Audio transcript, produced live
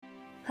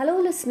Hello,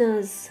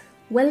 listeners.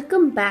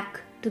 Welcome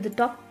back to the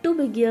Talk to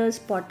Big Ears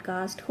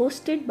podcast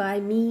hosted by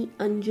me,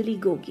 Anjali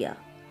Gogia.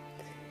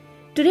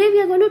 Today, we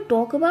are going to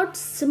talk about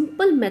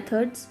simple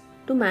methods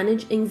to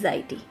manage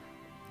anxiety.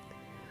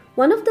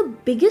 One of the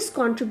biggest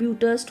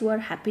contributors to our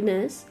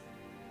happiness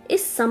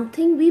is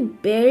something we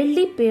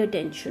barely pay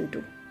attention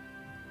to: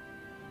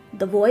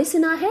 the voice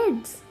in our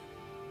heads.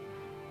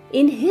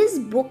 In his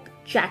book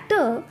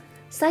Chatter,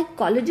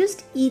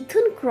 psychologist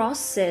Ethan Kross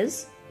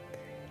says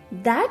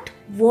that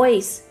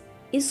voice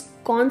is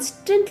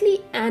constantly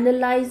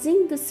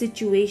analyzing the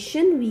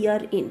situation we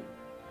are in,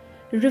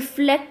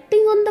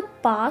 reflecting on the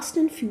past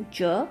and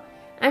future,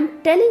 and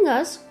telling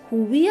us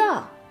who we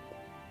are.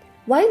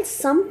 While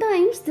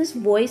sometimes this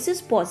voice is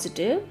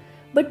positive,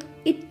 but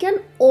it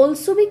can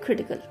also be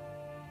critical.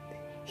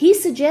 He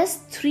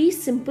suggests 3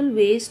 simple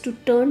ways to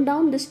turn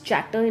down this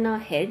chatter in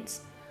our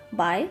heads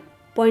by: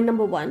 point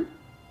number 1,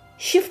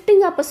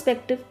 shifting our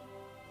perspective;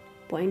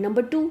 point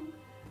number 2,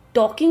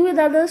 talking with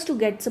others to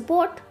get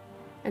support;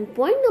 and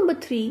point number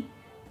 3,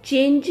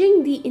 changing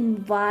the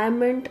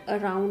environment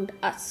around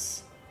us.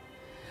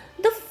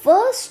 The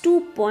first 2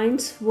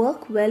 points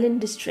work well in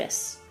distress.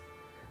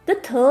 The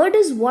third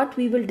is what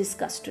we will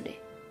discuss today.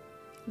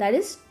 That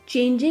is,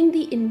 changing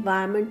the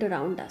environment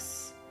around us.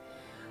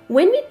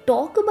 When we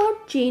talk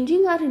about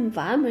changing our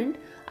environment,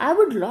 I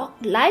would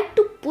like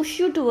to push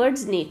you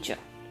towards nature.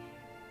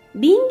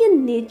 Being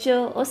in nature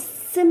or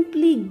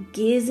simply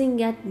gazing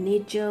at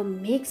nature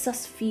makes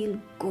us feel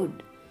good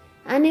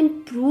and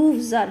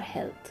improves our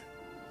health.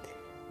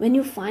 When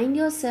you find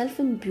yourself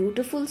in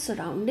beautiful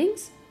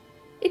surroundings,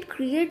 it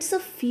creates a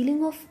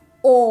feeling of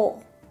awe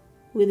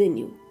within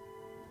you.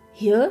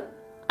 Here,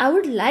 I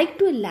would like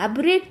to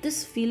elaborate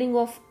this feeling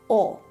of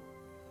awe.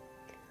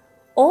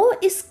 Awe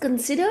is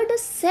considered a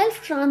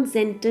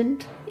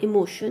self-transcendent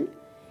emotion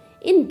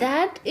in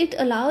that it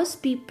allows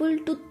people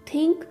to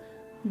think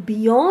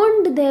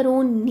beyond their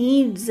own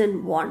needs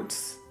and wants.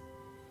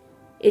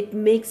 It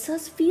makes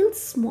us feel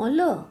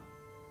smaller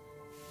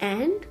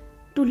and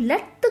to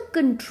let the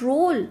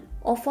control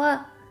of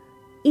our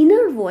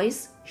inner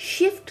voice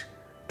shift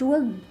to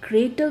a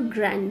greater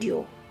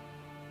grandeur.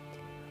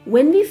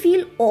 When we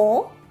feel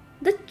awe,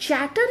 the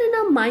chatter in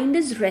our mind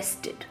is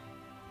rested,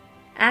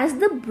 as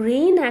the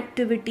brain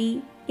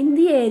activity in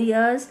the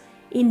areas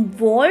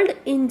involved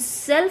in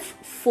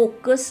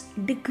self-focus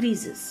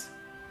decreases.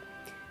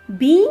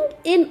 Being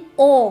in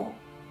awe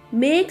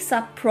makes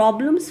our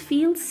problems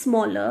feel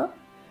smaller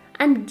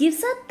and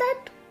gives us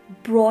that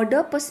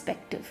broader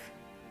perspective.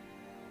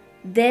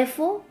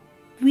 Therefore,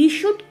 we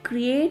should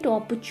create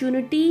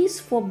opportunities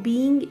for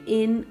being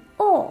in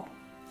awe.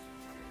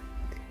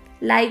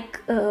 Like,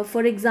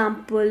 for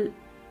example,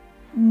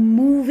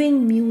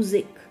 moving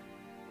music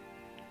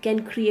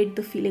can create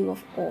the feeling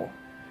of awe.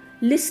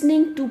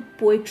 Listening to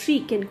poetry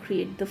can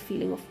create the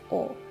feeling of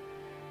awe.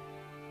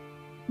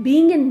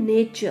 Being in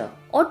nature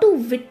or to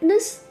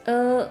witness,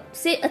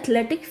 say,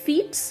 athletic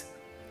feats,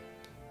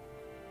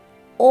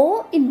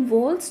 awe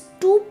involves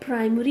 2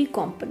 primary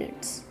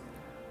components: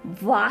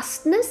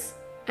 vastness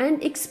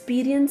and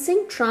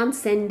experiencing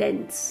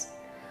transcendence.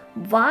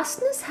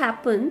 Vastness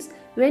happens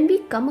when we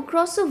come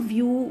across a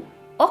view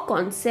or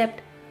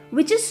concept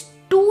which is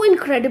too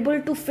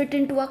incredible to fit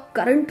into our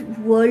current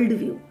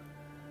worldview,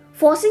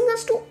 forcing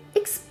us to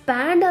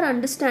expand our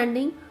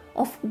understanding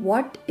of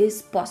what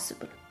is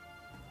possible.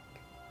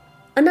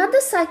 Another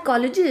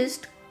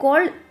psychologist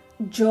called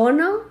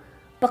Jonna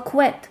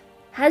Paquette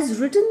has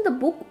written the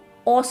book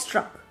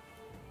Awestruck,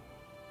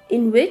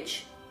 in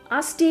which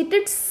are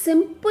stated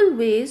simple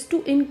ways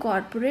to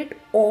incorporate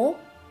awe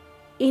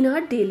in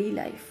our daily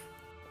life.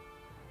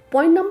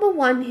 Point number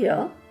 1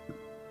 here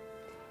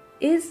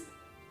is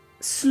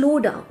slow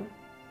down.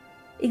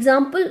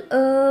 Example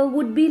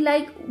would be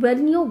like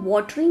when you're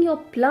watering your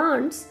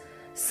plants,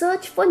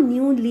 search for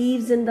new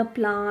leaves in the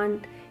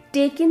plant,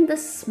 take in the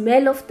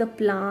smell of the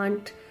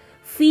plant,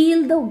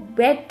 feel the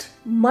wet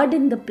mud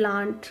in the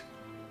plant.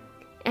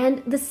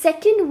 And the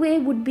second way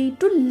would be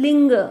to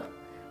linger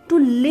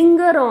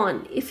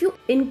on. If you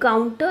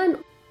encounter an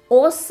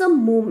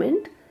awesome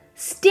moment,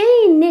 stay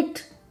in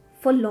it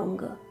for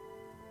longer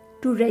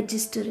to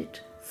register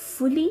it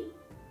fully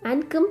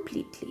and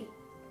completely.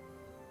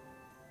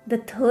 The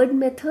third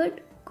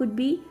method could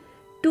be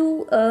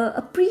to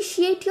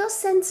appreciate your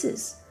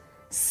senses.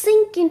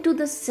 Sink into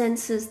the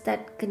senses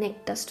that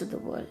connect us to the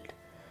world.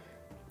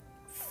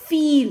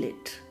 Feel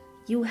it.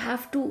 You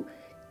have to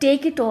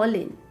take it all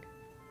in.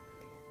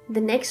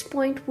 The next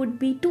point would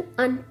be to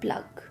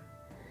unplug.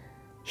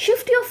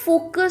 Shift your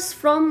focus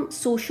from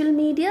social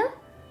media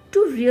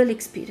to real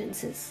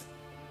experiences.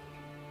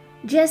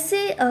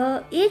 जैसे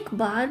एक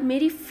बार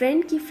मेरी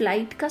friend की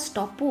flight का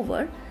stop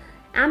over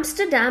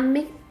Amsterdam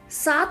में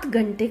 7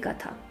 घंटे का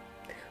था.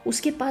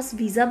 उसके पास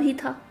वीज़ा भी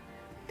था,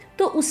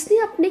 तो उसने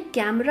अपने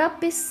कैमरा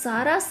पे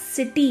सारा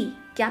सिटी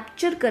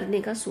कैप्चर करने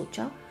का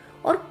सोचा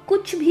और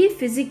कुछ भी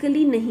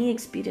फिजिकली नहीं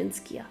एक्सपीरियंस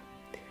किया.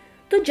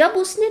 तो जब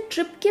उसने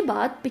ट्रिप के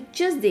बाद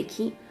पिक्चर्स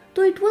देखी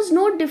तो it was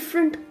no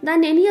different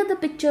than any other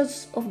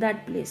pictures of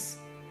that place.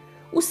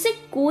 उसे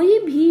कोई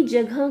भी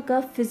जगह का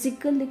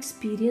फिजिकल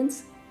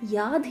एक्सपीरियंस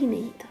याद ही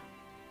नहीं था,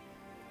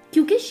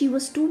 क्योंकि she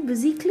was too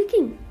busy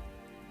clicking.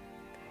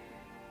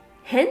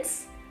 Hence,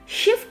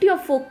 shift your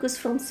focus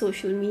from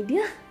social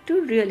media to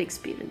real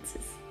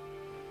experiences.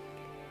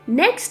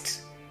 Next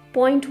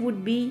point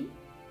would be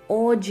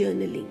awe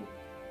journaling.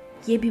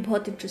 ये भी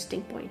बहुत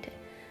interesting point है.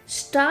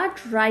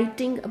 Start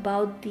writing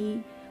about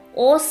the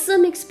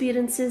awesome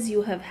experiences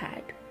you have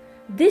had.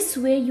 This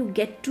way you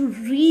get to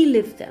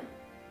relive them,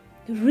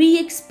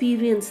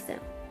 re-experience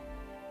them.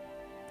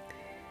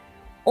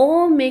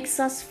 Awe makes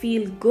us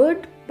feel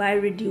good by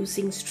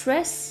reducing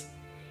stress,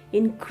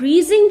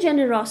 increasing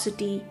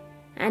generosity,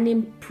 and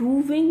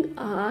improving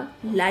our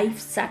life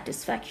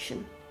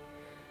satisfaction.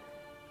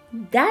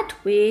 That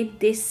way,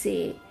 they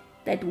say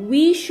that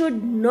we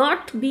should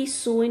not be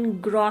so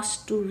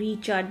engrossed to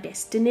reach our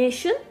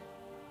destination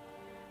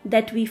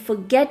that we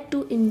forget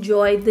to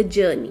enjoy the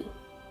journey.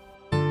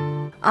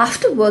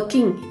 After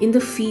working in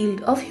the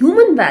field of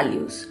human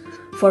values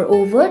for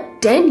over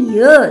 10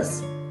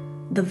 years,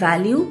 the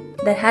value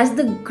that has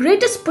the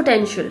greatest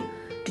potential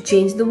to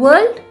change the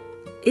world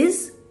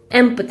is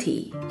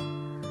empathy.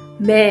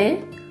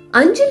 मैं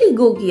अंजलि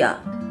गोगिया,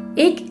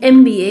 एक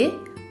MBA,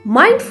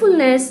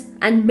 mindfulness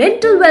and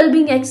mental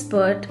well-being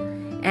expert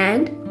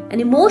and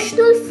an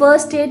emotional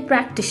first aid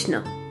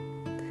practitioner.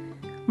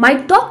 My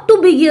Talk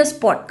to Big Ears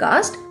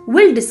podcast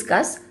will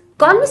discuss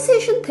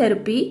conversation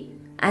therapy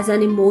as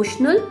an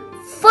emotional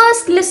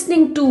first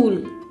listening tool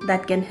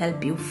that can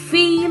help you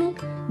feel,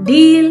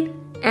 deal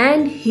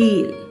and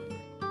heal.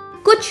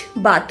 कुछ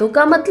बातों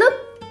का मतलब,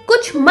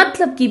 कुछ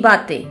मतलब की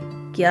बातें.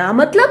 क्या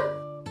मतलब?